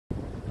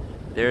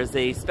There's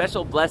a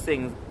special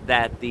blessing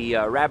that the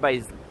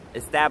rabbis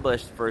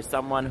established for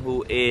someone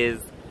who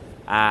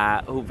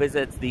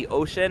visits the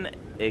ocean.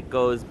 It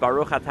goes,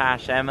 Baruch atah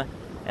Hashem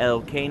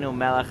Elokeinu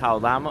melech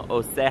haolam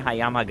oseh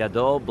hayam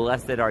hagadol.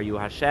 Blessed are you,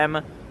 Hashem,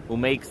 who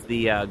makes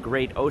the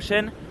great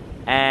ocean.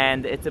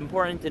 And it's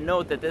important to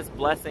note that this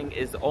blessing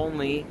is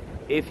only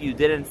if you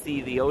didn't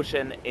see the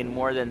ocean in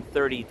more than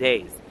 30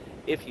 days.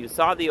 If you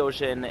saw the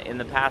ocean in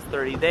the past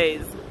 30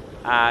 days,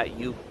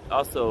 you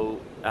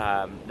also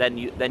then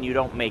you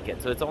don't make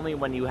it. So it's only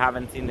when you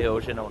haven't seen the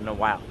ocean in a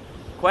while.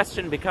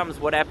 Question becomes,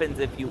 what happens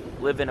if you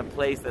live in a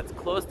place that's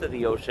close to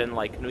the ocean,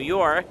 like New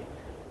York,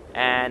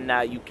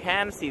 and you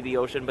can see the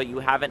ocean, but you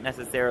haven't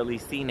necessarily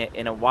seen it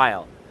in a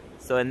while?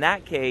 So in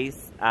that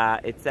case,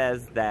 it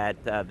says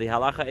that the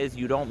halacha is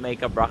you don't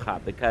make a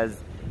bracha, because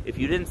if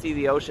you didn't see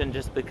the ocean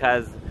just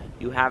because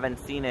you haven't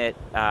seen it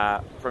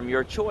from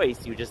your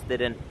choice, you just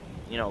didn't,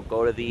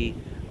 go to the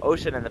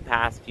ocean in the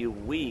past few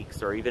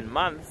weeks or even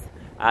months,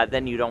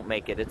 then you don't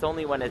make it. It's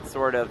only when it's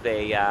sort of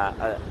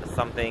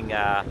something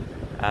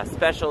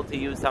special to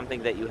you,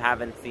 something that you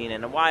haven't seen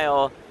in a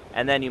while,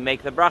 and then you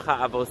make the bracha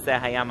of Oseh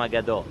Hayam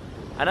HaGadol.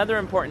 Another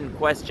important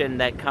question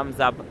that comes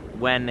up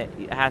when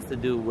it has to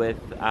do with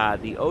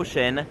the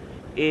ocean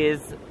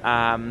is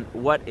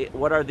what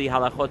are the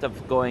halachot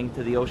of going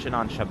to the ocean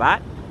on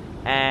Shabbat?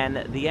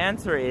 And the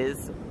answer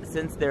is,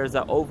 since there's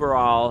an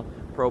overall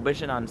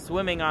prohibition on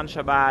swimming on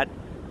Shabbat,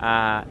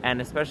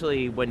 and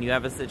especially when you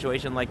have a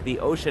situation like the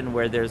ocean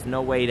where there's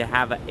no way to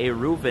have a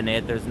roof in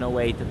it, there's no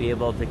way to be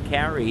able to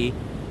carry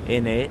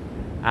in it,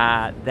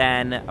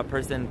 then a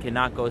person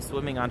cannot go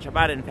swimming on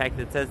Shabbat. In fact,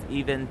 it says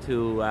even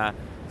to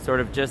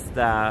sort of just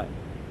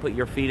put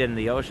your feet in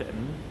the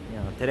ocean.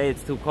 Today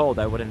it's too cold,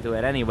 I wouldn't do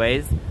it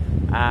anyways,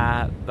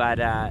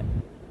 but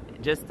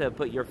just to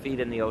put your feet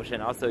in the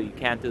ocean. Also, you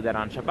can't do that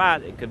on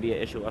Shabbat. It could be an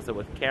issue also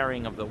with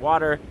carrying of the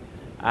water.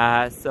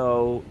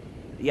 So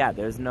yeah,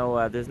 there's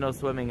no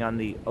swimming on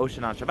the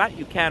ocean on Shabbat.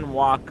 You can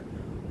walk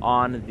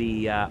on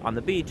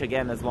the beach,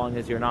 again, as long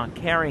as you're not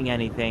carrying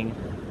anything,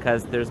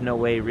 because there's no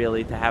way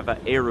really to have an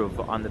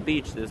eruv on the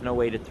beach. There's no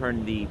way to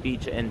turn the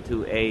beach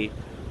into a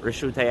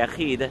reshut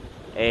hayachid,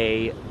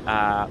 a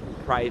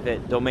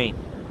private domain.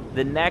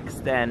 The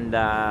next and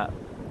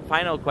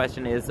final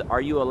question is,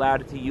 are you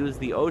allowed to use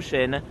the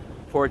ocean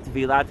for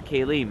tevilat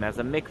kelim, as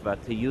a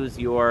mikvah, to use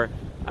your,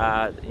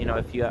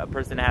 if a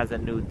person has a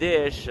new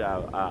dish,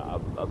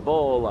 a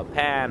bowl, a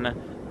pan,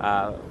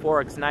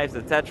 forks, knives,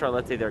 etc.,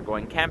 let's say they're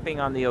going camping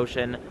on the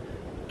ocean,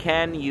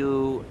 can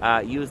you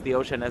use the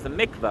ocean as a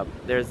mikvah?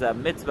 There's a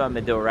mitzvah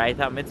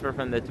midoraita, mitzvah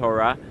from the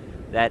Torah,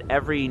 that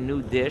every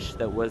new dish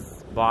that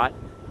was bought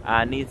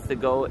needs to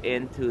go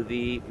into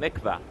the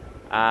mikvah.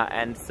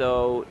 And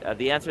so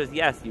the answer is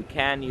yes, you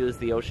can use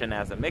the ocean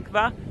as a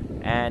mikvah,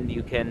 and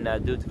you can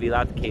do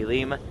tevilat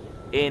kelim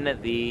in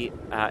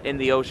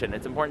the ocean.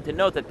 It's important to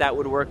note that that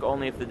would work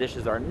only if the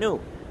dishes are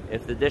new.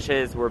 If the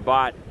dishes were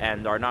bought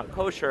and are not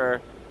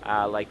kosher,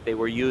 like they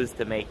were used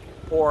to make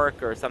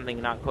pork or something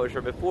not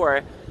kosher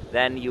before,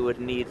 then you would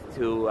need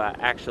to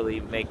actually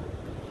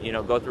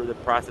go through the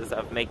process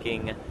of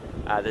making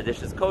the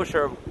dishes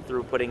kosher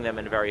through putting them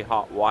in very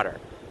hot water.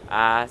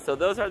 So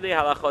those are the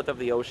halachot of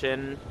the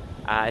ocean.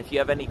 If you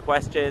have any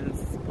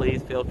questions,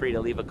 please feel free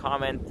to leave a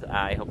comment.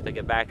 I hope to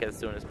get back as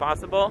soon as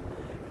possible.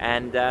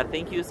 And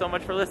thank you so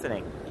much for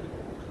listening.